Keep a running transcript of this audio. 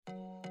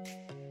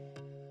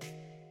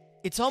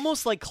It's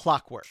almost like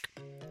clockwork.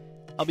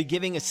 I'll be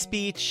giving a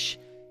speech,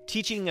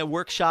 teaching a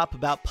workshop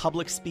about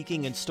public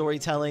speaking and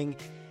storytelling,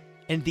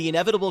 and the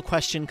inevitable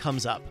question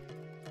comes up.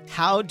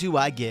 How do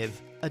I give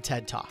a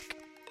TED Talk?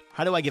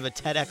 How do I give a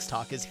TEDx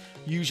talk is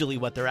usually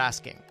what they're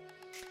asking.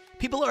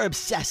 People are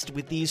obsessed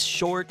with these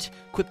short,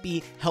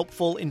 quippy,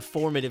 helpful,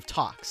 informative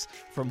talks.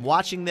 From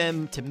watching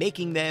them to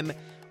making them,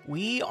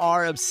 we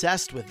are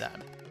obsessed with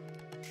them.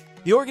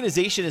 The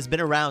organization has been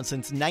around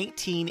since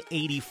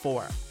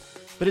 1984.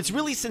 But it's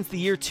really since the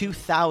year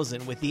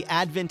 2000, with the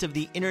advent of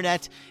the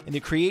internet and the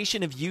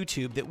creation of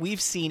YouTube, that we've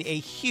seen a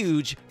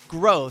huge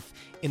growth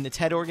in the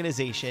TED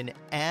organization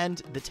and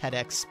the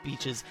TEDx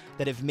speeches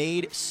that have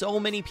made so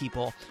many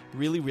people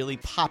really, really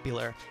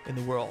popular in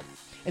the world.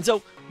 And so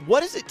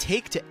what does it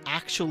take to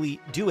actually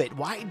do it?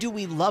 Why do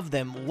we love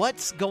them?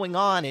 What's going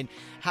on? And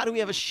how do we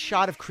have a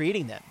shot of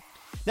creating them?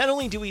 Not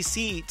only do we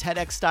see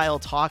TEDx-style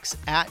talks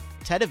at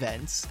TED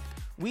events,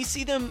 we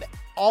see them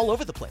all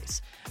over the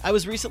place. I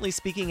was recently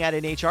speaking at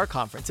an HR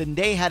conference, and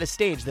they had a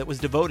stage that was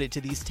devoted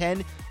to these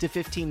 10 to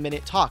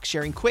 15-minute talks,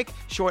 sharing quick,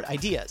 short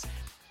ideas.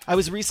 I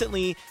was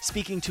recently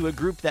speaking to a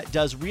group that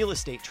does real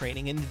estate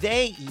training, and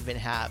they even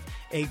have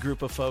a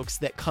group of folks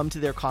that come to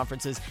their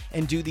conferences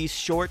and do these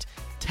short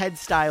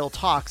TED-style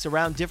talks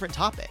around different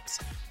topics.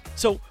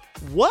 So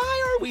why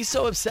are we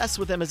so obsessed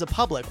with them as a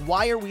public?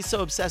 Why are we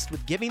so obsessed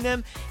with giving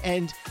them?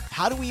 And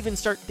how do we even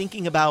start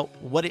thinking about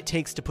what it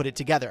takes to put it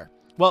together?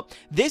 Well,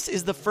 this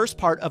is the first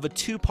part of a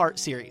two-part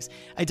series.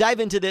 I dive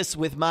into this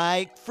with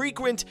my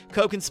frequent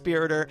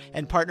co-conspirator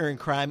and partner in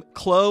crime,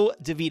 Chloe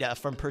DeVita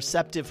from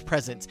Perceptive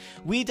Presence.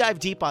 We dive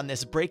deep on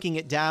this, breaking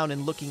it down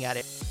and looking at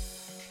it.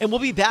 And we'll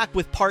be back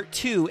with part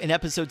 2 in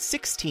episode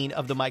 16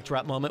 of the Mic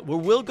Drop Moment, where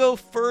we'll go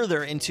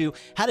further into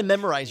how to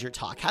memorize your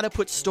talk, how to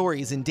put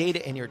stories and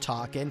data in your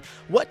talk, and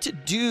what to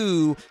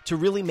do to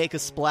really make a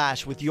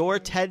splash with your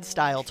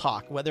TED-style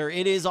talk, whether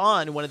it is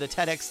on one of the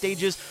TEDx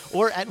stages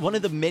or at one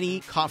of the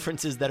many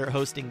conferences that are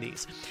hosting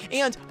these.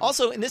 And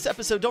also in this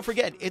episode, don't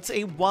forget, it's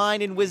a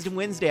Wine and Wisdom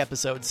Wednesday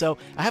episode, so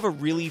I have a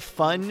really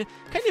fun,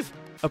 kind of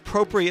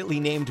appropriately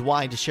named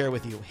wine to share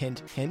with you.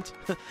 Hint, hint.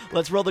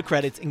 Let's roll the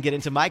credits and get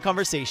into my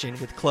conversation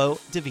with Chloe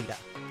DeVita.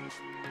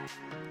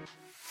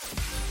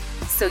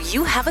 So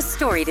you have a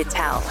story to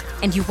tell,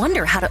 and you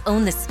wonder how to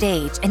own the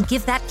stage and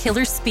give that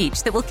killer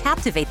speech that will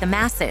captivate the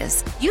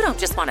masses. You don't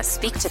just want to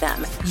speak to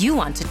them, you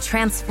want to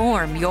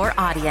transform your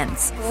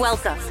audience.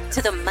 Welcome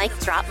to the Mic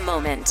Drop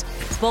Moment.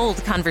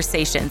 Bold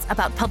conversations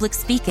about public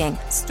speaking,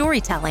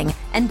 storytelling,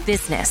 and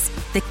business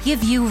that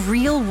give you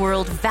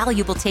real-world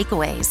valuable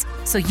takeaways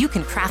so you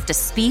can craft a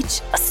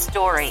speech, a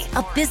story,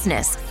 a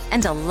business,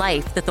 and a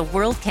life that the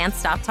world can't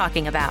stop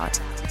talking about.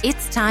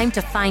 It's time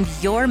to find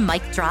your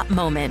mic drop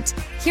moment.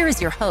 Here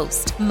is your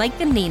host, Mike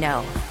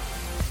Ganino.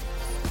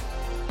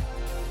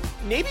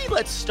 Maybe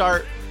let's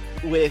start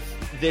with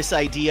this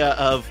idea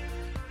of,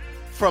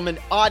 from an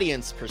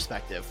audience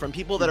perspective, from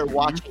people that are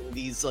watching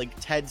these like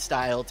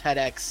TED-style,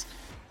 TEDx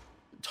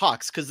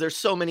talks, because there's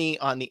so many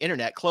on the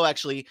internet. Chloe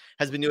actually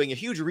has been doing a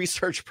huge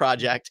research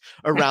project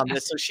around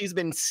this, so she's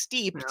been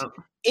steeped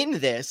in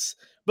this.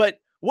 But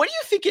what do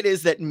you think it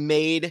is that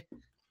made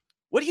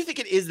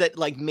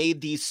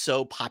these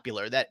so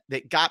popular,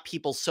 that got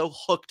people so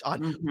hooked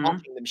on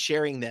watching them,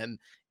 sharing them,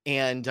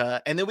 and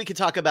then we could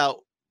talk about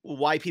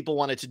why people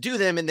wanted to do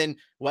them, and then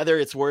whether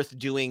it's worth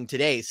doing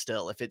today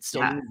still, if it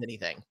still means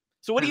anything.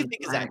 So what do you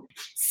think is that?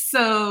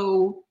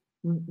 So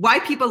why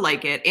people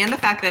like it, and the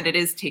fact that it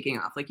is taking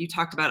off. Like you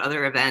talked about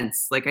other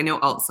events. Like I know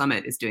Alt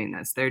Summit is doing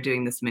this. They're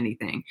doing this mini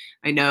thing.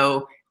 I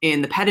know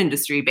in the pet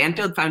industry,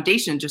 Banfield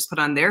Foundation just put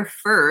on their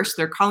first,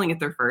 they're calling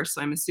it their first,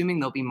 so I'm assuming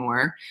there'll be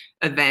more,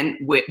 event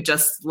with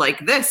just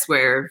like this,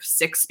 where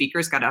 6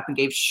 speakers got up and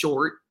gave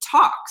short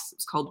talks.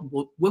 It's called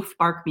Woof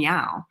Bark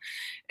Meow.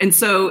 And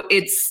so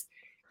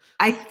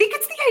I think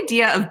it's the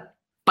idea of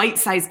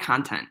bite-sized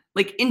content.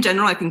 Like in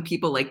general, I think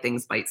people like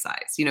things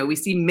bite-sized. You know, we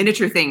see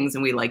miniature things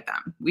and we like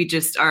them. We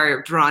just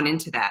are drawn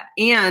into that.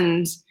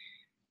 And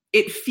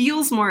it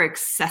feels more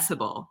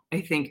accessible,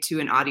 I think, to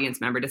an audience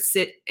member to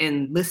sit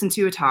and listen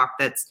to a talk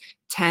that's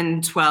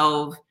 10,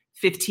 12,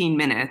 15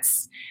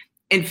 minutes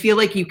and feel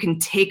like you can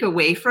take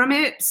away from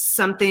it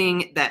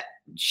something that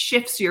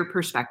shifts your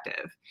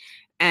perspective.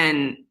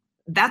 And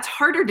that's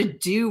harder to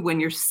do when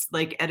you're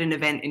like at an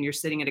event and you're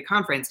sitting at a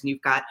conference and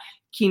you've got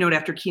keynote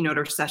after keynote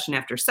or session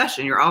after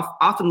session. You're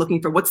often looking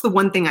for what's the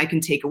one thing I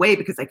can take away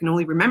because I can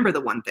only remember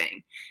the one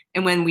thing.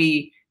 And when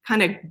we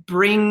kind of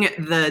bring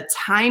the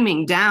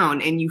timing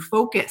down and you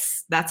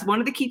focus, that's one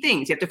of the key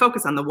things. You have to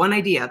focus on the one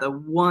idea, the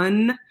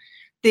one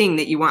thing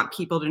that you want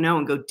people to know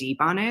and go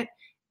deep on it.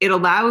 It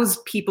allows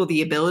people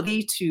the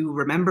ability to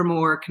remember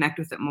more, connect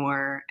with it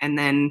more, and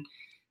then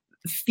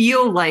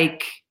feel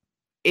like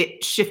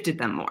it shifted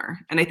them more.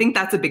 And I think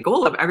that's a big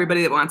goal of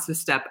everybody that wants to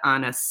step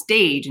on a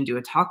stage and do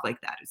a talk like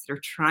that, is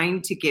they're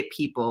trying to get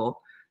people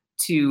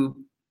to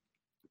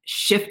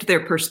shift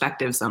their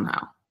perspective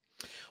somehow.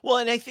 Well,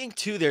 and I think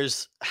too,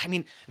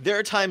 there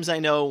are times I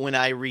know when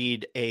I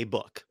read a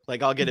book,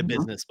 like I'll get a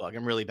business book.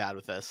 I'm really bad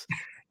with this.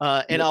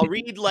 And I'll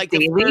read like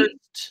the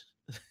first,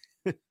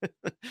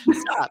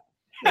 Stop.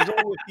 There's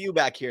only a few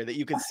back here that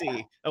you can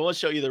see. I won't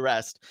show you the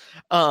rest.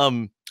 You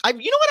know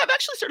what? I've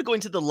actually started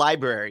going to the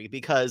library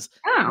because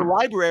the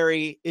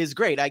library is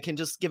great. I can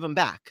just give them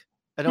back.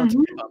 I don't have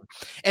to give them.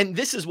 And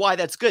this is why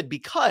that's good,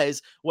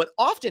 because what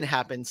often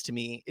happens to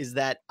me is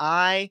that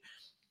I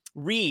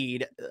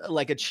read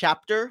like a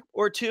chapter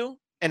or two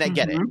and I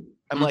get it.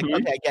 I'm like,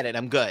 okay, I get it.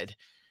 I'm good.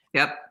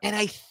 Yep. And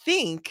I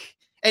think,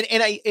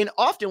 and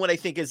often what I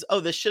think is, oh,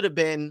 this should have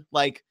been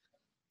like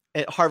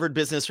a Harvard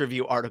Business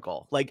Review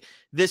article. Like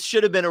this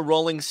should have been a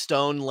Rolling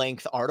Stone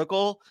length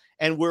article.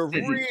 And we're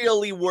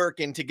really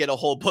working to get a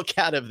whole book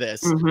out of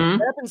this.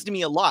 It happens to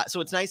me a lot. So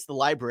it's nice, the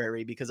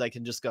library, because I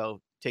can just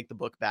go take the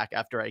book back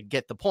after I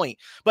get the point.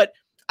 But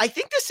I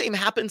think the same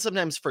happens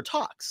sometimes for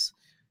talks.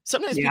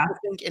 Sometimes people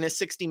think in a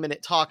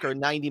 60-minute talk or a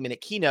 90-minute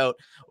keynote,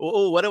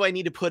 oh, what do I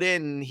need to put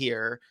in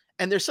here?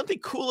 And there's something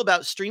cool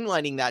about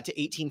streamlining that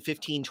to 18,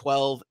 15,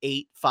 12,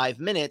 8, 5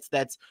 minutes.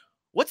 That's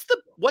what's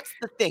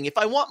the thing? If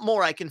I want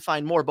more, I can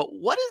find more. But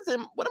what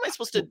am I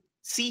supposed to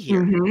see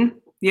here?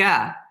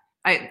 Yeah,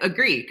 I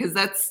agree, because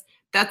that's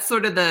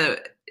sort of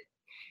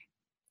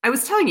I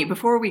was telling you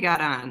before we got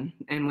on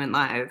and went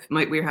live,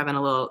 we were having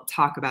a little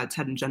talk about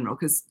TED in general,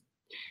 because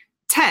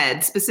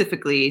TED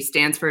specifically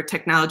stands for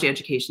Technology,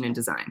 Education, and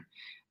Design.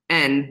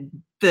 And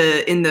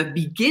in the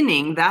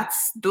beginning,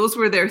 those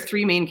were their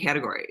three main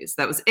categories.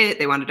 That was it.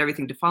 They wanted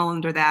everything to fall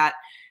under that.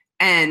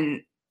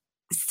 And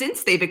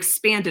since they've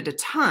expanded a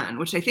ton,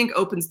 which I think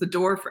opens the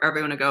door for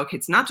everyone to go, okay,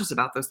 it's not just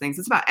about those things,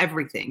 it's about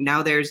everything.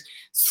 Now there's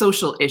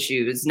social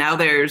issues. Now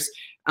there's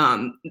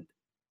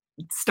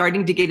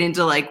starting to get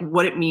into like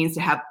what it means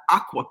to have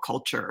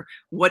aquaculture,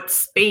 what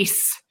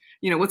space,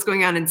 what's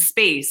going on in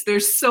space.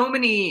 There's so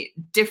many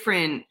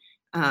different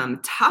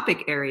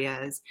topic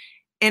areas.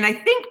 And I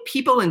think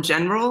people in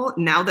general,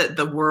 now that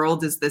the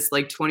world is this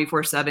like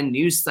 24/7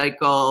 news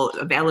cycle,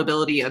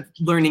 availability of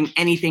learning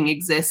anything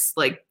exists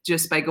like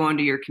just by going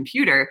to your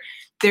computer,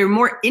 they're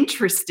more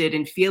interested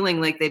in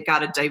feeling like they've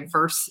got a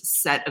diverse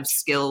set of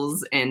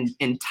skills and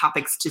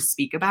topics to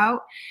speak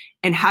about.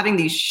 And having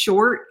these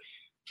short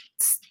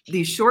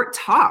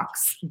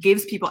talks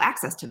gives people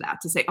access to that,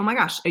 to say, oh my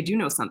gosh, I do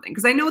know something.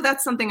 Because I know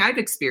that's something I've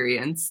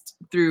experienced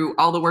through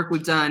all the work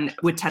we've done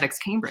with TEDx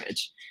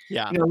Cambridge.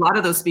 Yeah. A lot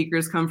of those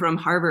speakers come from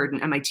Harvard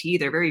and MIT.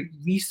 They're very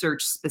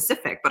research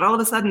specific, but all of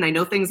a sudden I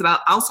know things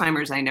about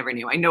Alzheimer's I never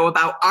knew. I know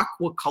about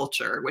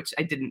aquaculture, which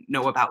I didn't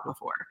know about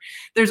before.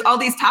 There's all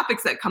these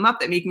topics that come up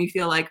that make me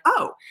feel like,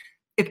 oh,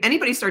 if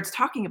anybody starts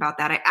talking about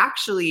that, I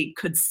actually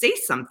could say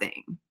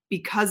something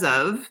because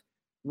of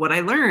what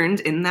I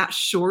learned in that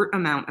short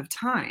amount of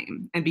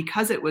time. And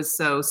because it was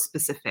so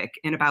specific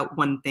and about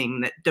one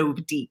thing that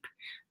dove deep,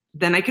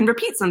 then I can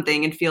repeat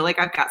something and feel like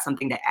I've got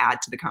something to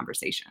add to the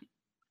conversation.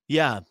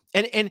 Yeah.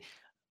 And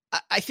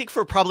I think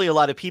for probably a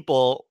lot of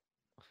people,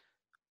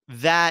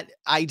 that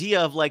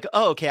idea of like,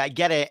 oh, okay, I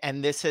get it.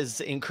 And this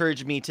has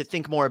encouraged me to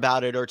think more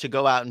about it or to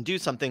go out and do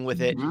something with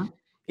it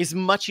is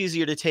much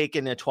easier to take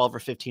in a 12 or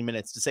 15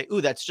 minutes to say, ooh,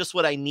 that's just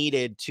what I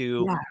needed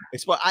to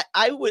explore.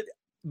 I would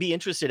be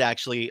interested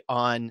actually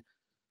on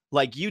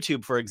like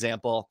YouTube, for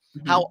example,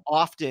 how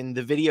often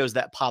the videos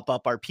that pop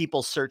up are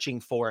people searching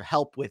for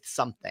help with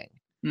something.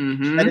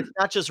 And it's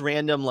not just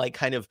random, like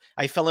kind of,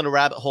 I fell in a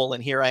rabbit hole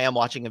and here I am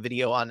watching a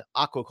video on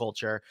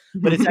aquaculture,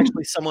 but it's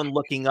actually someone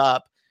looking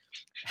up,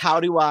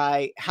 how do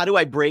I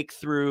break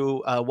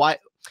through, why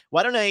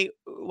don't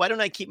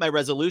I keep my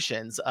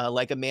resolutions,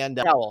 like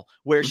Amanda Howell,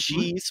 where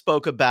she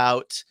spoke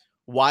about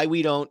why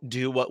we don't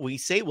do what we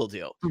say we'll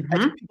do. I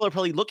think people are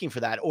probably looking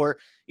for that. Or,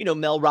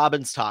 Mel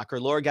Robbins' talk or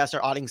Laura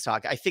Gassner-Otting's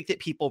talk. I think that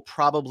people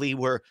probably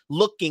were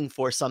looking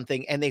for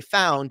something and they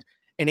found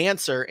an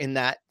answer in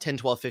that 10,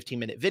 12,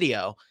 15-minute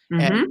video.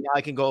 And now I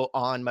can go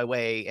on my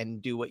way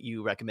and do what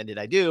you recommended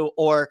I do,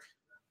 or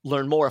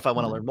learn more if I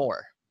want to learn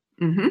more.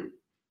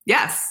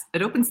 Yes,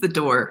 it opens the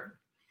door.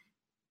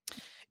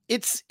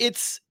 It's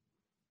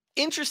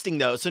interesting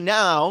though. So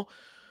now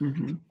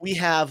we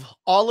have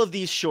all of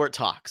these short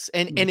talks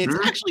and it's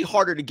actually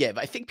harder to give.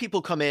 I think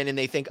people come in and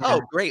they think, oh,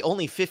 great,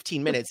 only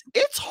 15 minutes.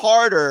 It's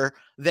harder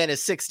than a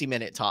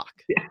 60-minute talk.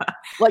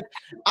 Like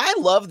I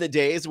love the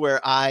days where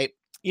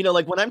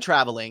like when I'm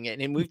traveling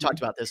and we've talked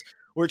about this,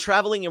 we're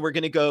traveling and we're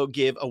going to go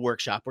give a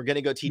workshop. We're going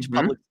to go teach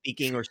public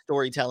speaking or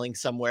storytelling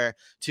somewhere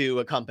to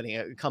a company.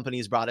 A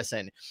company's brought us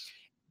in.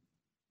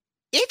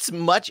 It's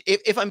much,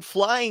 if I'm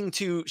flying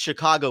to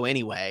Chicago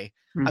anyway,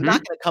 I'm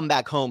not going to come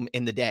back home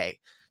in the day.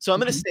 So I'm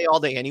going to stay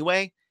all day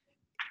anyway.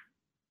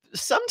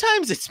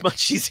 Sometimes it's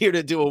much easier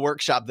to do a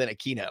workshop than a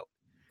keynote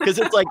because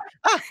it's like,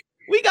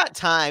 we got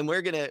time.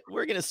 We're going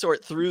to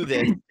sort through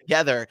this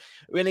together.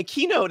 When a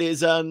keynote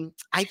is,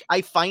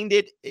 I find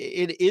it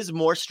is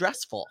more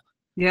stressful.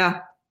 Yeah.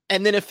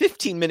 And then a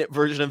 15-minute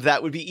version of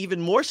that would be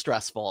even more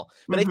stressful.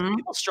 But I think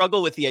people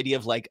struggle with the idea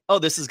of like, oh,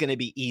 this is going to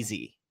be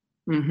easy.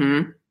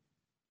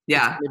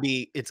 Yeah.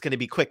 It's going to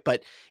be quick,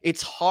 but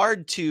it's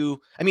hard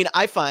to,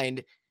 I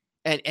find,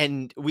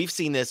 and we've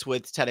seen this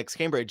with TEDx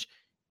Cambridge,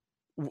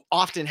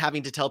 often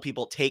having to tell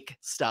people take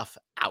stuff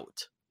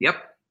out. Yep.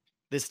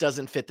 this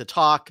doesn't fit the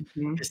talk.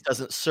 Mhm. This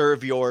doesn't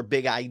serve your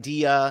big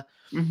idea.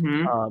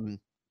 Mhm.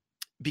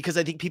 Because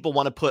I think people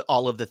want to put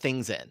all of the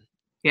things in.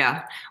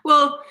 Yeah.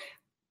 Well,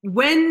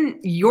 when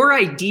your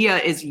idea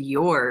is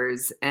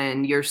yours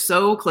and you're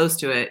so close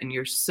to it and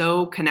you're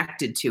so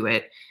connected to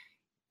it,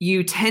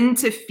 you tend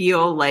to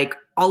feel like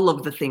all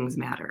of the things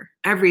matter.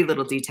 Every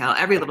little detail,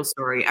 every little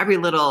story, every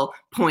little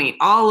point,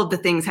 all of the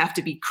things have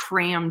to be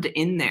crammed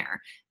in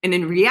there. And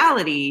in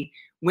reality,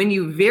 when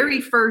you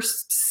very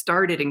first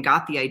started and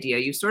got the idea,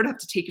 you sort of have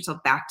to take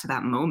yourself back to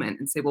that moment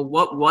and say, well,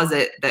 what was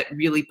it that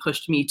really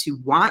pushed me to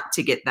want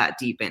to get that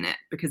deep in it?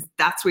 Because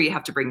that's where you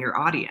have to bring your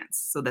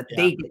audience so that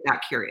they get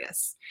that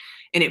curious.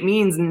 And it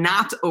means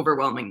not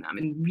overwhelming them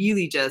and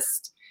really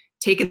just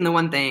taking the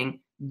one thing,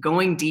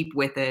 going deep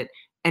with it,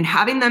 and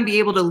having them be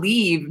able to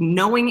leave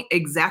knowing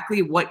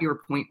exactly what your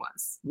point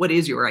was. What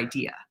is your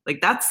idea? Like,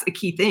 that's a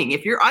key thing.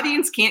 If your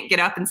audience can't get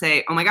up and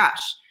say, oh my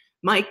gosh,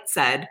 Mike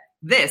said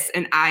this,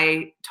 and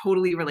I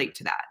totally relate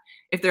to that.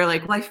 If they're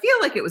like, well, I feel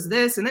like it was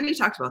this, and then he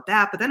talked about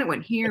that, but then it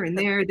went here and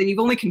there, then you've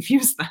only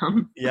confused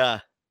them. Yeah.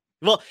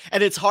 Well,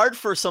 and it's hard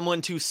for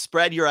someone to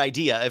spread your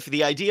idea. If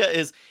the idea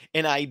is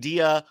an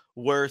idea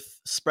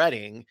worth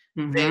spreading,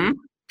 then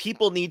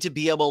people need to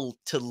be able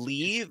to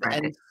leave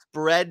and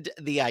spread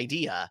the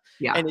idea.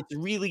 Yeah. And it's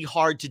really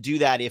hard to do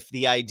that if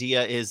the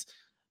idea is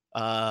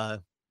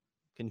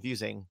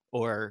confusing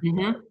or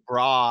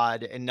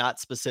broad and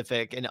not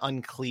specific and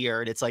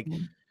unclear. And it's like,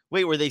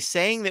 wait, were they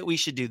saying that we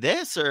should do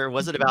this, or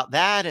was it about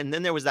that? And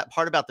then there was that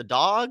part about the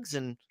dogs,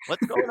 and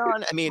what's going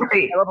on? I mean,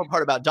 I love a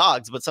part about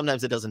dogs, but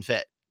sometimes it doesn't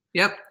fit.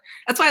 Yep.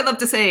 That's why I love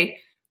to say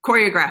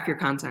choreograph your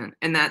content.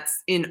 And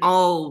that's in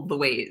all the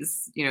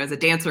ways, you know, as a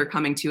dancer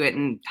coming to it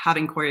and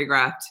having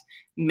choreographed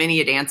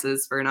many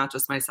dances for not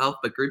just myself,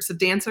 but groups of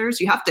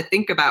dancers, you have to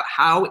think about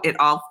how it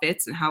all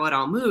fits and how it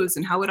all moves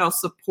and how it all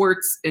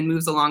supports and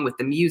moves along with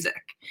the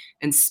music.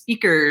 And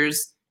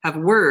speakers have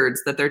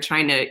words that they're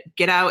trying to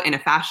get out in a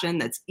fashion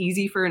that's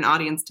easy for an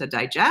audience to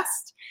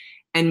digest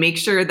and make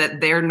sure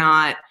that they're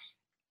not,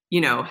 you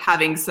know,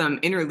 having some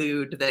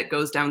interlude that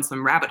goes down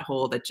some rabbit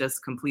hole that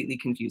just completely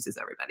confuses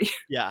everybody.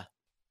 Yeah.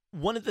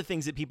 One of the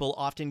things that people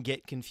often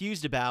get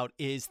confused about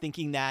is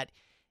thinking that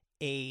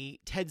a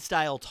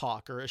TED-style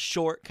talk or a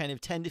short kind of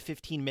 10 to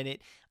 15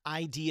 minute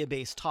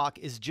idea-based talk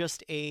is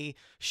just a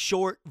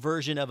short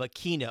version of a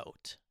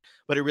keynote,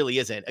 but it really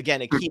isn't.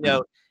 Again, a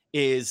keynote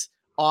is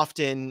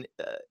often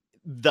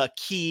the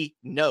key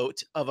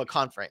note of a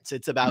conference.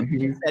 It's about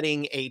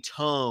setting a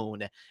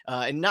tone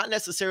and not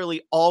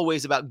necessarily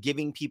always about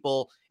giving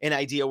people an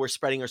idea we're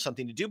spreading or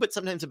something to do, but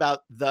sometimes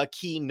about the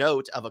key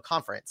note of a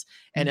conference.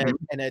 And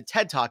a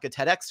TED talk, a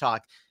TEDx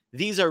talk,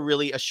 these are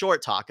really a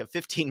short talk, a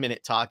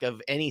 15-minute talk of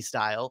any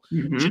style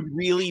should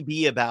really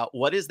be about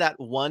what is that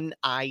one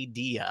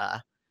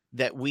idea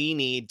that we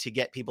need to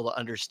get people to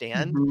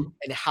understand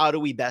and how do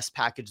we best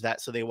package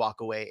that so they walk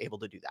away able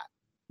to do that.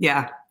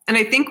 Yeah. And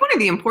I think one of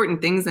the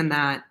important things in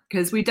that,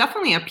 because we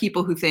definitely have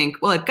people who think,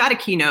 well, I've got a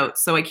keynote,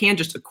 so I can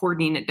just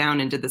accordion it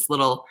down into this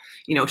little,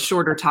 you know,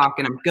 shorter talk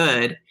and I'm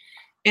good.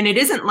 And it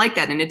isn't like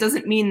that. And it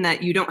doesn't mean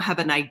that you don't have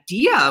an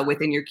idea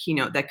within your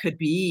keynote that could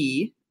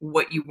be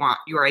what you want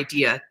your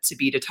idea to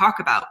be to talk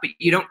about, but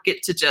you don't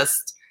get to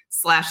just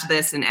slash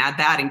this and add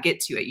that and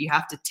get to it. You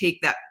have to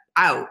take that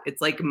out.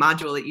 It's like a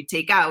module that you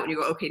take out and you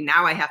go, okay,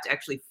 now I have to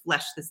actually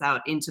flesh this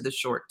out into the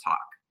short talk.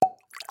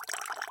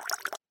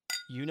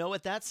 You know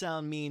what that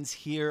sound means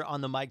here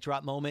on the Mic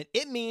Drop Moment.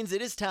 It means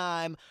it is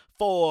time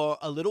for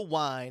a little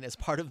wine as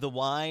part of the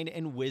Wine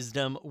and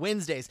Wisdom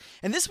Wednesdays.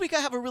 And this week I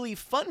have a really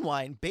fun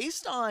wine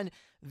based on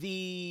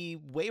the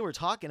way we're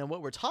talking and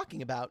what we're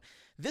talking about.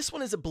 This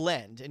one is a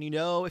blend. And you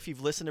know, if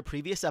you've listened to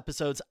previous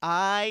episodes,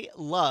 I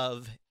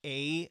love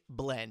a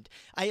blend.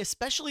 I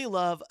especially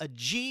love a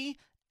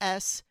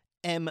GSM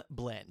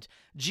blend.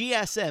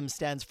 GSM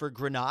stands for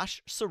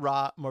Grenache,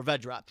 Syrah,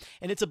 Mourvedre,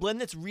 and it's a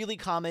blend that's really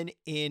common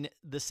in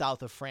the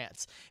south of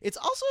France. It's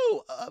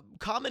also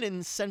common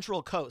in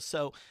Central Coast,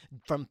 so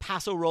from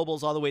Paso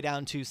Robles all the way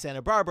down to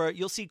Santa Barbara,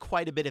 you'll see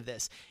quite a bit of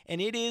this,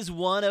 and it is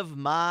one of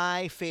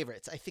my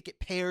favorites. I think it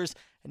pairs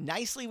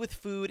nicely with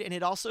food, and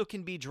it also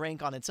can be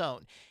drank on its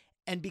own.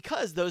 And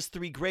because those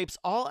three grapes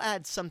all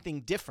add something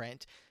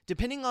different,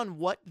 depending on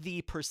what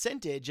the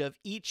percentage of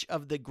each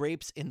of the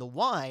grapes in the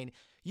wine,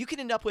 you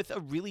can end up with a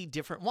really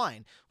different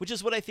wine, which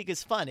is what I think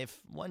is fun. If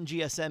one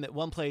GSM at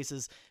one place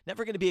is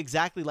never going to be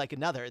exactly like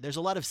another, there's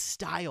a lot of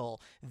style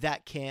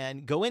that can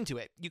go into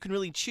it. You can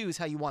really choose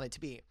how you want it to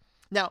be.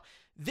 Now,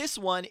 this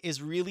one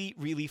is really,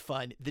 really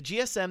fun. The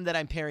GSM that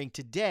I'm pairing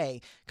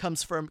today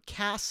comes from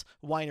Cass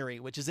Winery,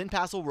 which is in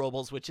Paso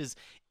Robles, which is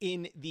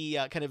in the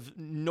kind of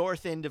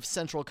north end of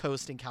Central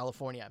Coast in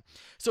California.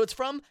 So it's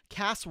from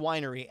Cass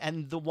Winery,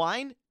 and the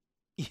wine,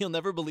 you'll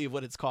never believe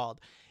what it's called.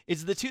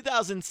 It's the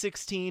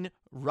 2016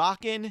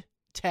 Rockin'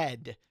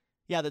 TED.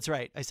 Yeah, that's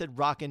right. I said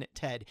Rockin'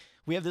 TED.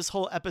 We have this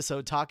whole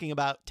episode talking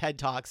about TED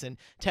Talks and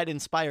TED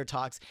Inspire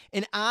Talks,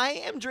 and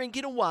I am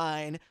drinking a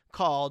wine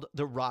called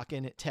the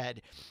Rockin'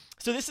 TED.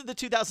 So this is the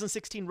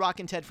 2016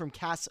 Rockin' Ted from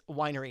Cass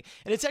Winery,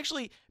 and it's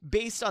actually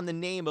based on the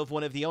name of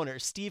one of the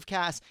owners. Steve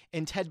Cass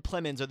and Ted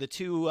Plemons are the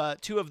two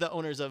of the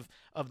owners of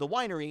the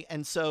winery,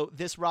 and so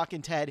this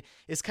Rockin' Ted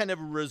is kind of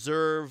a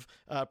reserve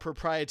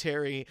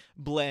proprietary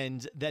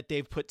blend that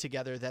they've put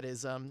together that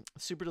is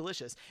super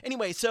delicious.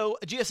 Anyway, so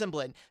a GSM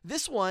blend.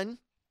 This one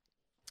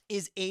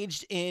is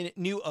aged in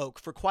new oak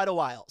for quite a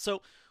while.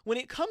 So when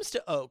it comes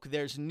to oak,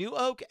 there's new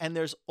oak and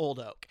there's old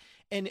oak.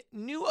 And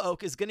new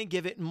oak is going to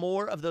give it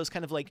more of those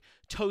kind of like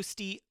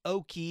toasty,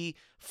 oaky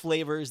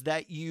flavors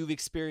that you've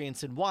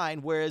experienced in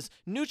wine, whereas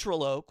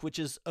neutral oak, which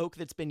is oak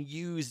that's been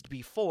used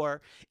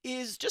before,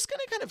 is just going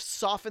to kind of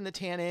soften the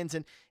tannins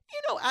and,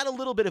 add a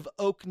little bit of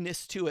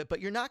oakness to it, but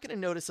you're not going to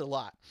notice a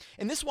lot.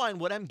 And this wine,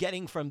 what I'm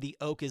getting from the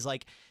oak is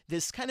like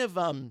this kind of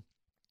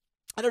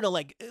I don't know,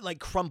 like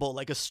crumble,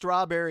 like a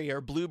strawberry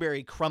or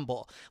blueberry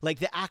crumble, like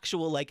the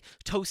actual like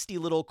toasty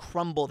little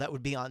crumble that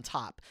would be on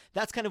top.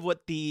 That's kind of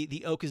what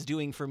the oak is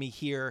doing for me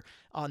here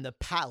on the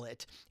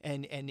palate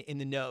and in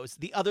the nose.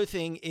 The other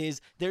thing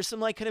is there's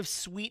some like kind of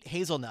sweet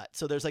hazelnut.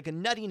 So there's like a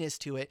nuttiness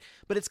to it,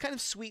 but it's kind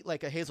of sweet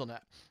like a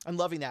hazelnut. I'm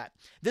loving that.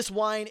 This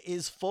wine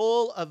is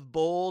full of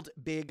bold,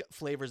 big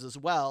flavors as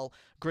well.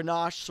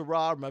 Grenache,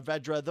 Syrah,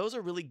 Mourvedre, those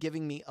are really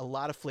giving me a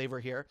lot of flavor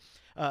here.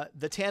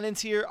 The tannins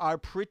here are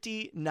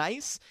pretty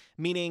nice,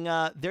 meaning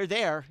they're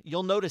there.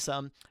 You'll notice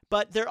them,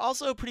 but they're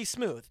also pretty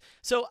smooth.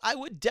 So I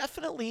would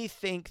definitely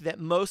think that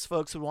most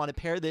folks would want to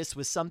pair this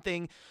with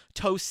something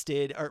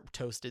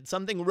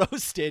something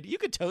roasted. You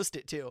could toast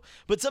it too,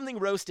 but something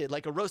roasted,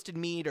 like a roasted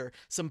meat or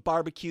some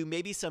barbecue,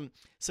 maybe some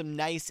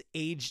nice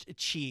aged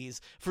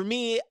cheese. For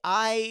me,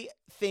 I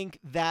think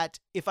that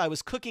if I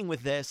was cooking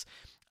with this,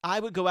 I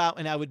would go out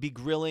and I would be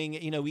grilling,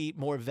 we eat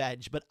more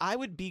veg, but I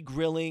would be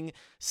grilling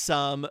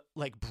some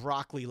like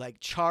broccoli, like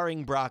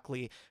charring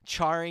broccoli,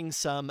 charring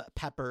some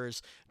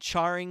peppers,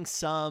 charring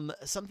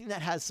something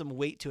that has some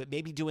weight to it,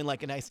 maybe doing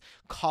like a nice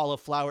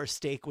cauliflower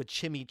steak with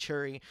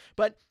chimichurri.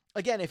 But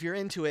again, if you're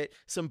into it,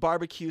 some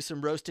barbecue,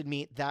 some roasted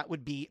meat, that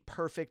would be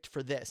perfect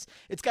for this.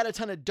 It's got a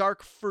ton of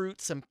dark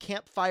fruit, some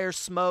campfire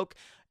smoke,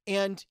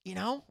 and,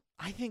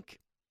 I think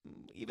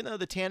even though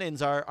the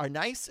tannins are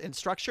nice and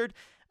structured,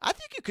 I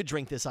think you could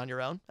drink this on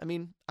your own. I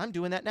mean, I'm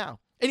doing that now.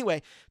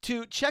 Anyway,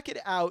 to check it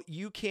out,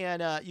 you can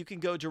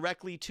go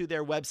directly to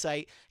their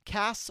website,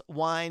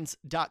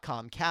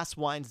 casswines.com,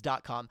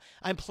 casswines.com.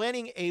 I'm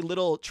planning a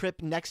little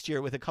trip next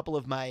year with a couple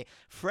of my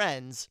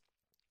friends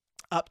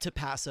up to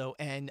Paso,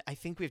 and I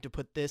think we have to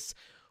put this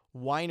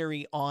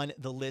winery on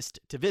the list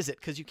to visit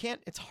because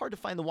it's hard to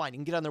find the wine. You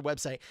can get on their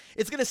website.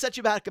 It's going to set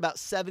you back about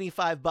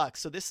 $75.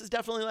 So this is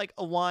definitely like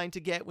a wine to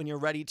get when you're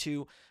ready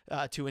to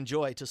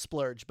enjoy, to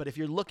splurge. But if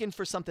you're looking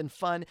for something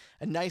fun,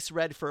 a nice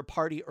red for a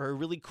party or a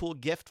really cool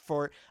gift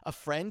for a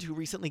friend who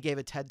recently gave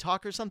a TED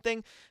talk or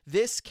something,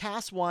 this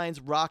Cass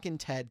Wines Rockin'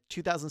 Ted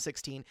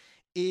 2016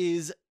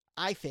 is,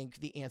 I think,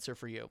 the answer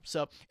for you.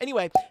 So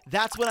anyway,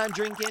 that's what I'm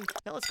drinking.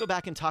 Now let's go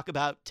back and talk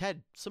about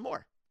Ted some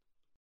more.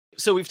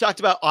 So we've talked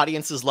about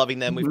audiences loving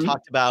them. We've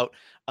talked about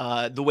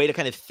the way to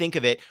kind of think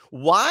of it.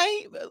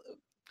 Why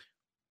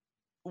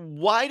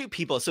do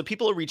people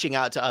are reaching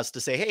out to us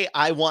to say, hey,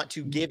 I want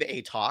to give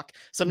a talk.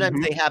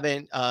 Sometimes they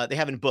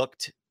haven't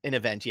booked an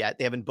event yet.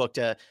 They haven't booked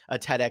a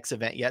TEDx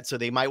event yet. So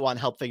they might want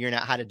help figuring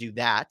out how to do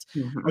that.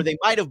 Or they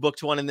might have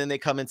booked one and then they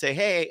come and say,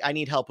 hey, I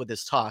need help with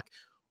this talk.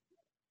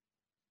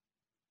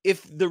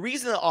 If the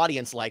reason the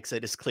audience likes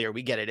it is clear,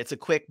 we get it. It's a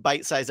quick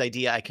bite-sized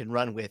idea I can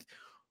run with.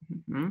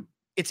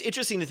 It's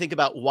interesting to think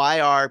about, why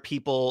are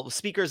people,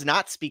 speakers,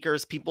 not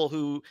speakers, people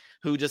who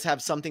just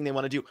have something they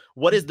want to do,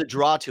 what is the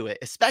draw to it?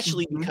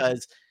 Especially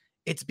because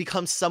it's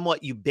become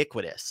somewhat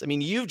ubiquitous. I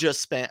mean, you've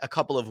just spent a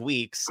couple of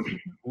weeks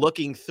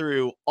looking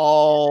through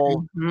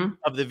all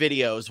of the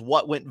videos,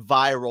 what went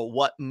viral,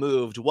 what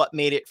moved, what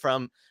made it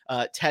from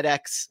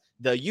TEDx,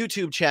 the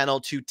YouTube channel,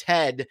 to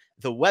TED,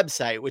 the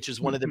website, which is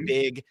one of the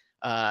big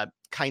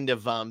kind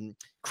of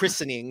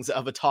christenings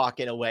of a talk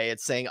in a way.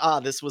 It's saying,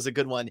 this was a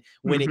good one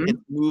when it gets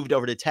moved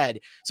over to TED.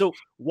 So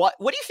what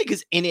do you think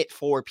is in it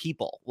for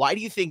people? Why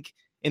do you think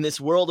in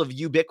this world of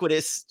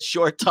ubiquitous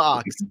short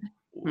talks,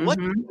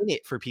 what's in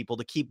it for people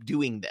to keep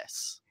doing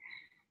this?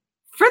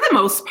 For the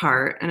most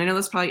part, and I know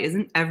this probably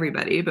isn't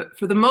everybody, but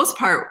for the most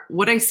part,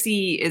 what I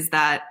see is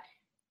that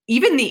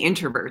even the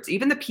introverts,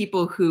 even the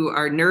people who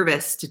are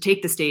nervous to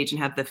take the stage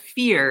and have the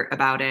fear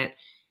about it,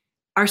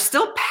 are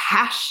still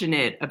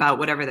passionate about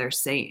whatever they're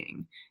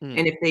saying.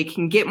 And if they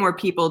can get more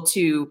people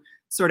to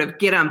sort of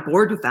get on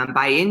board with them,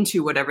 buy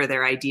into whatever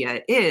their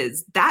idea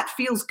is, that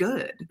feels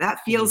good. That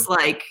feels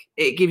like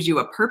it gives you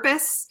a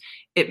purpose.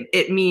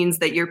 It means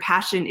that your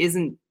passion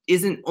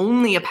isn't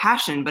only a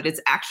passion, but it's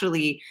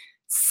actually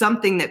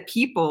something that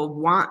people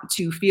want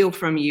to feel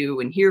from you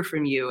and hear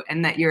from you,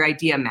 and that your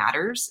idea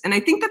matters. And I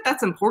think that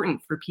that's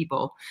important for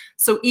people.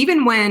 So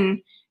even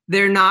when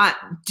they're not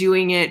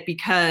doing it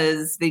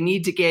because they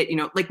need to get,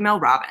 like Mel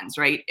Robbins,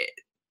 right?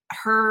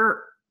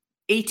 Her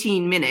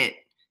 18-minute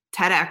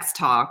TEDx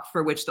talk,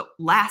 for which the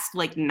last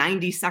like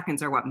 90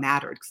 seconds are what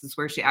mattered, because it's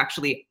where she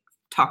actually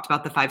talked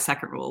about the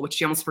 5-second rule, which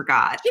she almost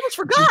forgot. She almost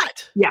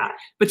forgot. Yeah,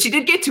 but she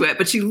did get to it,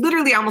 but she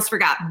literally almost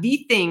forgot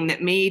the thing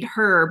that made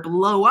her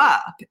blow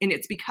up. And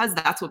it's because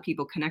that's what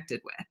people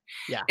connected with.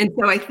 Yeah. And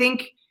so I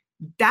think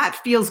that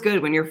feels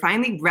good when you're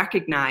finally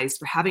recognized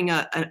for having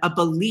a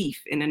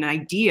belief in an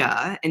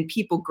idea and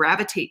people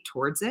gravitate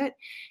towards it.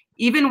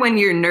 Even when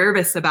you're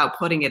nervous about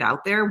putting it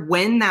out there,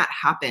 when that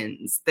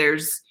happens,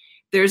 there's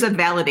a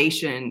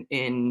validation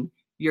in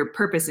your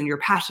purpose and your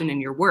passion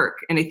and your work.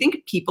 And I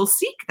think people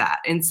seek that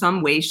in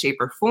some way, shape,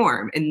 or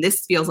form. And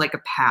this feels like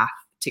a path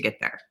to get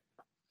there.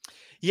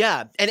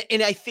 Yeah.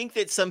 And I think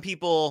that some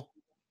people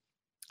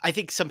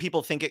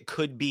think it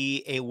could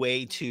be a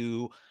way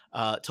to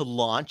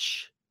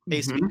launch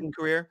a speaking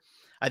career.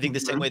 I think the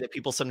same way that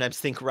people sometimes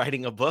think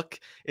writing a book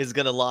is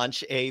going to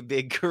launch a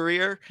big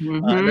career.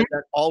 That's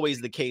not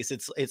always the case.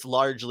 It's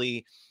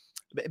largely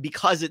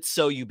because it's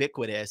so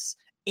ubiquitous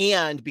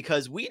and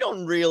because we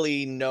don't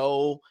really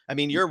know. I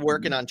mean, you're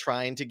working on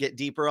trying to get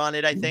deeper on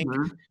it, I think,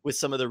 with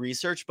some of the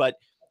research, but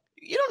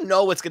you don't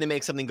know what's going to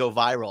make something go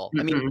viral.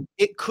 I mean,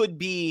 it could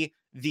be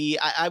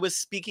I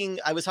was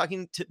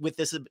talking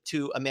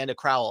to Amanda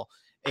Crowell,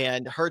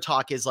 and her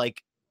talk is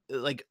like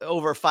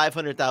over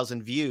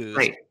 500,000 views.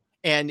 Right.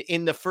 And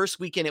in the first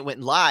weekend it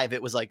went live,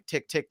 it was like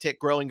tick, tick, tick,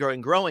 growing.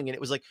 And it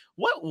was like,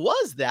 what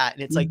was that?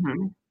 And it's like,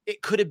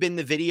 it could have been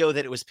the video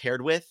that it was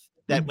paired with,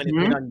 that when it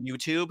went on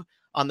YouTube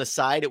on the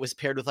side, it was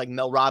paired with like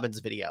Mel Robbins'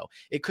 video.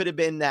 It could have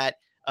been that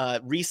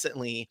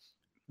recently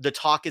the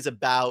talk is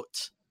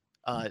about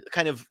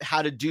kind of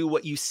how to do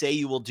what you say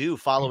you will do,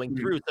 following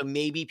through. So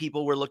maybe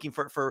people were looking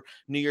for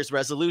New Year's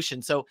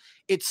resolution. So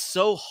it's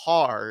so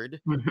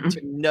hard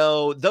to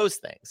know those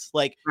things,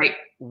 like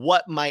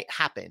what might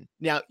happen.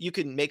 Now you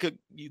can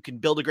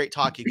build a great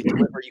talk, you can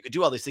deliver, you could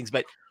do all these things,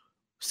 but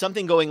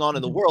something going on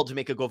in the world to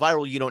make it go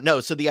viral, you don't know.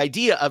 So the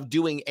idea of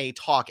doing a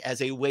talk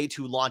as a way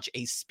to launch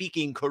a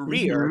speaking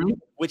career,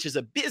 which is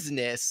a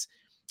business,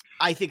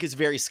 I think is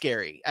very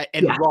scary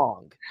and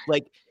wrong.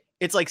 Like,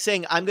 it's like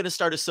saying I'm going to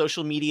start a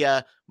social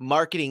media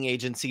marketing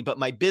agency, but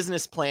my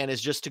business plan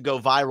is just to go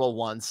viral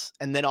once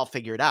and then I'll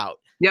figure it out.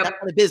 That's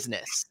not a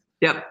business.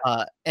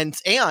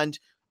 And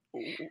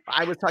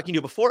I was talking to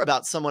you before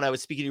about someone I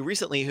was speaking to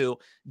recently who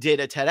did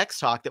a TEDx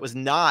talk that was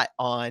not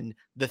on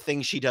the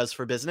thing she does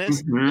for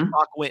business. The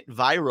talk went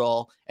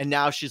viral and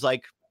now she's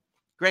like,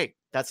 great,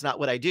 that's not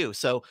what I do.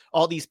 So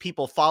all these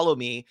people follow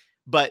me,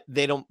 but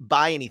they don't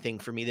buy anything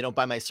from me. They don't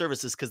buy my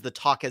services because the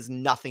talk has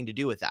nothing to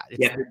do with that.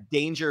 It's the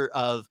danger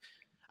of,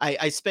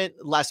 I spent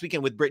last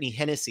weekend with Brittany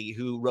Hennessy,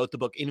 who wrote the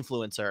book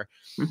Influencer.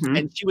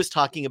 And she was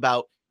talking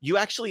about, you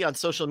actually on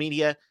social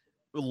media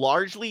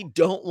largely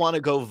don't want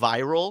to go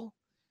viral.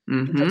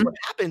 Because what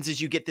happens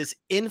is you get this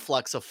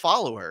influx of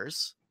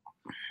followers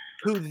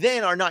who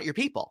then are not your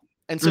people.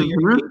 And so your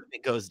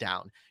engagement goes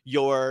down.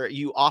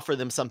 You offer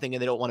them something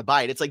and they don't want to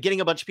buy it. It's like getting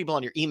a bunch of people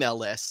on your email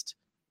list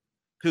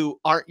who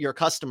aren't your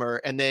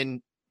customer, and then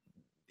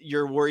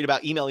you're worried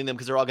about emailing them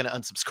because they're all going to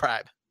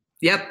unsubscribe.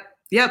 Yep.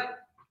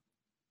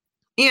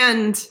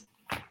 And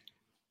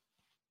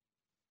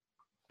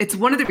it's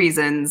one of the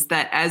reasons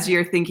that as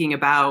you're thinking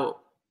about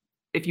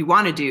if you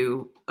want to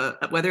do,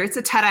 whether it's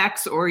a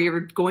TEDx or you're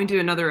going to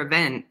another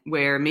event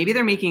where maybe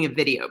they're making a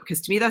video,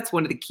 because to me, that's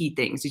one of the key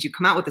things is you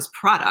come out with this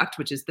product,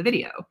 which is the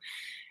video.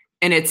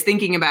 And it's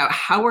thinking about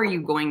how are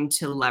you going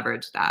to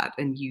leverage that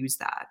and use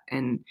that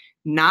and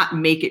not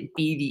make it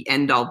be the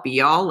end all be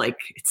all. Like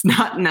it's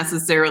not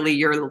necessarily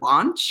your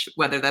launch,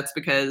 whether that's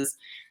because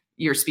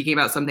you're speaking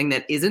about something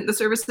that isn't the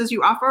services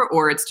you offer,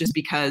 or it's just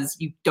because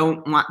you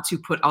don't want to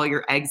put all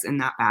your eggs in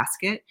that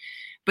basket.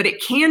 But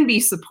it can be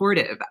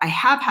supportive. I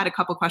have had a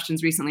couple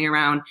questions recently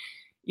around,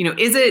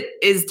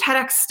 is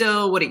TEDx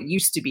still what it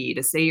used to be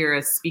to say you're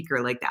a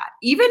speaker like that?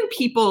 Even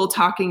people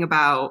talking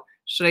about,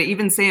 should I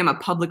even say I'm a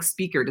public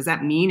speaker? Does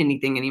that mean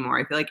anything anymore?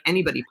 I feel like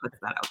anybody puts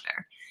that out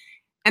there.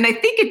 And I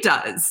think it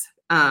does.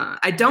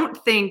 I don't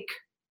think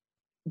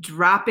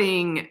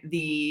diluting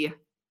the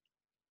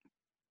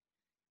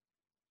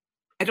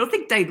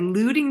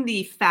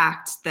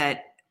fact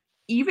that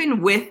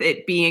even with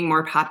it being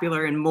more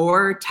popular and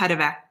more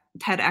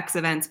TEDx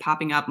events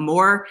popping up,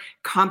 more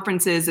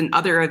conferences and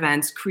other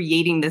events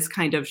creating this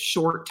kind of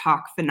short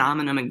talk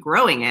phenomenon and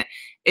growing it,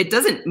 it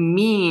doesn't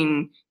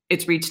mean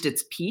it's reached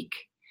its peak.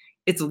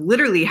 It's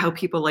literally how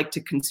people like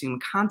to consume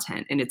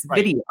content, and it's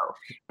video.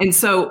 And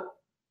so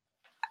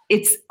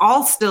it's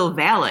all still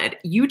valid.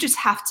 You just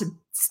have to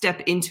step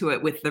into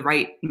it with the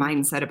right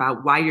mindset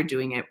about why you're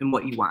doing it and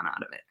what you want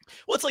out of it.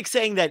 Well, it's like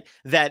saying that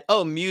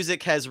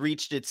music has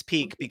reached its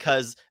peak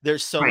because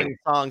there's so many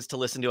songs to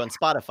listen to on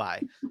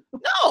Spotify.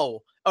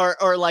 No.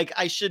 Or like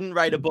I shouldn't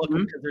write a book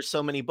because there's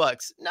so many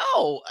books.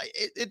 No,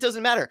 it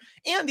doesn't matter.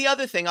 And the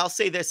other thing I'll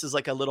say, this is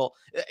like a little,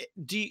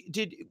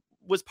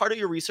 was part of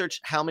your research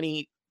how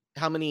many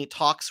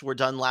talks were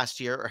done last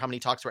year, or how many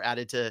talks were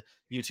added to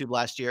YouTube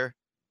last year?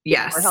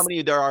 Yes. Or how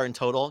many there are in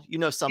total?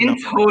 Some in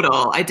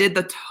total. I did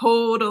the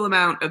total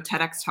amount of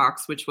TEDx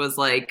talks, which was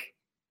like,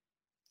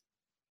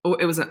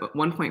 it was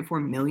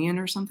 1.4 million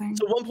or something.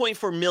 So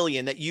 1.4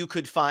 million that you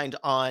could find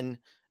on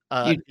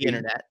the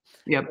internet.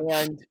 Yep.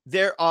 And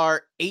there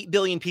are 8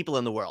 billion people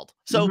in the world.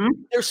 So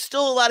there's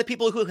still a lot of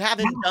people who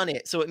haven't done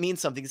it. So it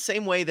means something. The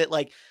same way that,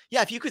 like,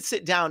 yeah, if you could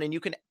sit down and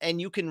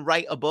you can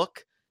write a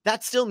book,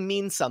 that still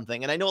means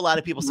something. And I know a lot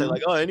of people say,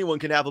 like, oh, anyone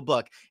can have a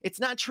book. It's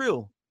not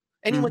true.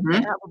 Anyone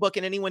can have a book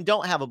and anyone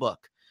don't have a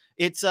book.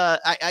 It's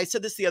I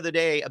said this the other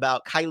day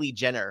about Kylie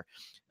Jenner.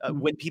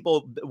 When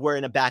people were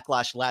in a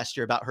backlash last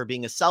year about her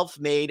being a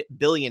self-made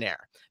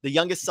billionaire, the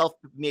youngest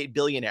self-made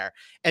billionaire,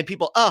 and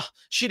people,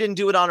 she didn't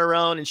do it on her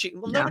own. And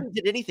nobody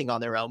did anything on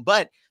their own.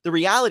 But the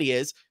reality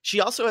is she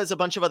also has a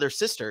bunch of other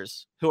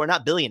sisters who are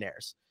not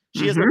billionaires.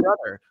 She has a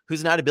brother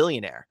who's not a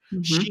billionaire.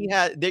 She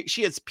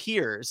has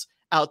peers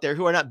out there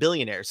who are not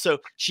billionaires. So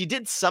she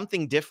did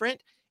something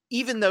different,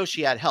 even though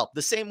she had help.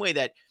 The same way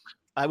that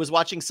I was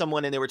watching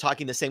someone and they were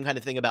talking the same kind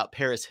of thing about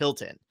Paris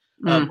Hilton.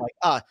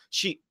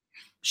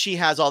 She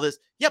has all this.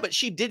 Yeah, but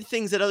she did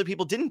things that other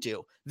people didn't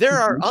do. There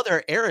are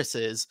other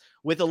heiresses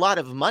with a lot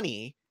of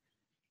money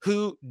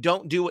who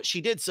don't do what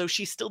she did. So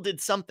she still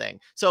did something.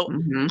 So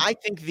I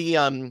think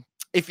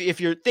if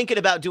you're thinking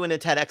about doing a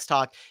TEDx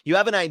talk, you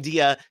have an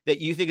idea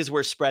that you think is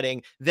worth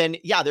spreading, then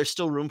yeah, there's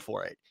still room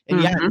for it.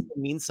 And yeah, it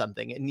means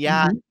something. And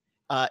yeah,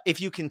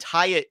 if you can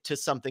tie it to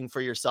something for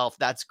yourself,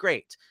 that's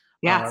great.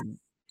 Yeah.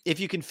 If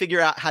you can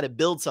figure out how to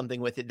build something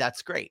with it,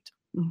 that's great.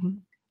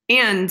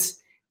 And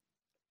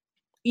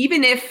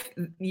even if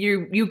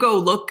you go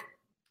look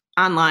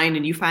online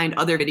and you find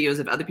other videos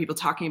of other people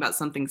talking about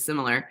something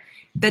similar,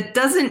 that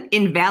doesn't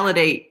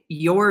invalidate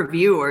your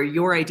view or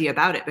your idea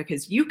about it,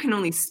 because you can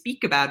only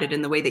speak about it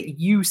in the way that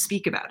you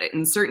speak about it.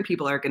 And certain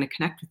people are going to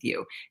connect with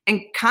you. And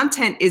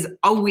content is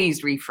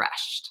always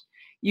refreshed.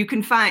 You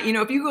can find,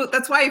 if you go,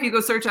 that's why if you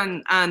go search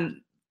on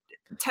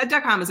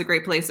TED.com is a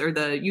great place, or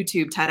the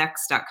YouTube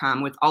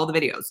TEDx.com with all the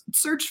videos.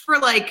 Search for,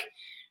 like,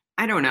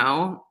 I don't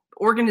know,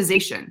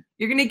 organization.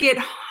 You're going to get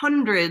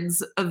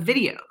hundreds of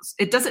videos.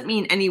 It doesn't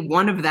mean any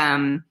one of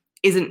them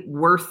isn't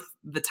worth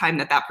the time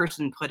that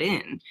person put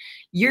in.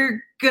 You're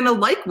going to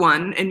like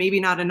one and maybe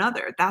not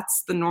another.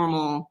 That's the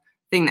normal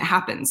thing that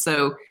happens.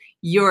 So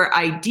your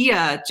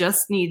idea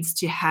just needs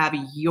to have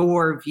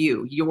your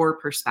view, your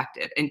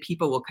perspective, and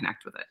people will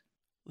connect with it.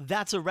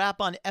 That's a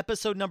wrap on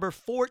episode number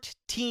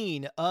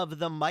 14 of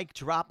the Mic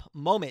Drop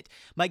Moment.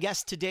 My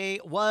guest today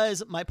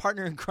was my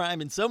partner in crime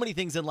in so many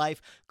things in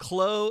life,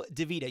 Chloe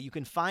DeVita. You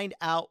can find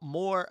out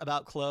more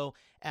about Chloe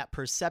at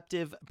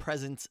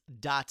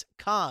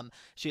perceptivepresence.com.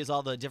 She has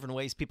all the different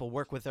ways people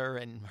work with her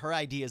and her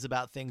ideas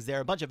about things. There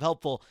are a bunch of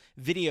helpful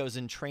videos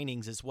and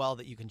trainings as well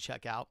that you can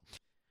check out.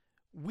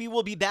 We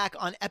will be back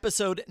on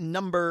episode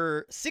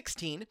number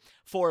 16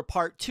 for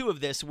part 2 of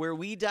this, where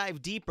we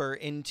dive deeper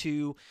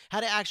into how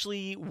to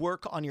actually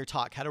work on your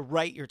talk, how to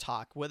write your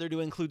talk, whether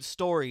to include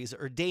stories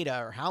or data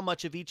or how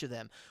much of each of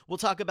them. We'll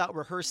talk about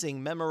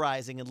rehearsing,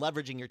 memorizing, and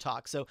leveraging your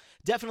talk. So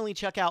definitely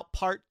check out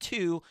part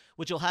 2,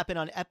 which will happen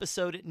on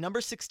episode number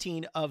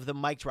 16 of the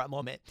Mic Drop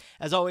Moment.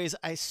 As always,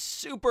 I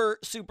super,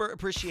 super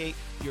appreciate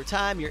your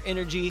time, your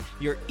energy,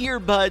 your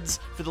earbuds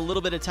for the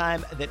little bit of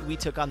time that we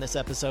took on this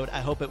episode. I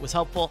hope it was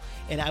helpful.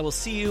 And I will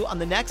see you on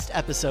the next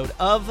episode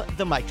of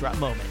the Mic Drop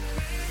Moment.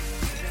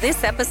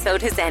 This episode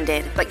has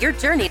ended, but your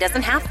journey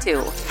doesn't have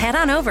to. Head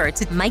on over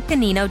to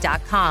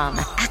MikeGanino.com.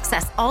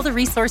 Access all the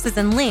resources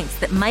and links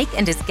that Mike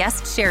and his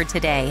guests shared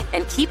today,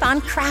 and keep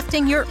on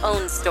crafting your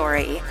own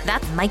story.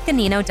 That's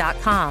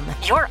MikeGanino.com.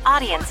 Your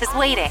audience is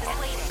waiting.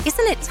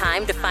 Isn't it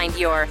time to find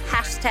your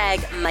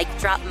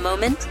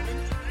 #MicDropMoment?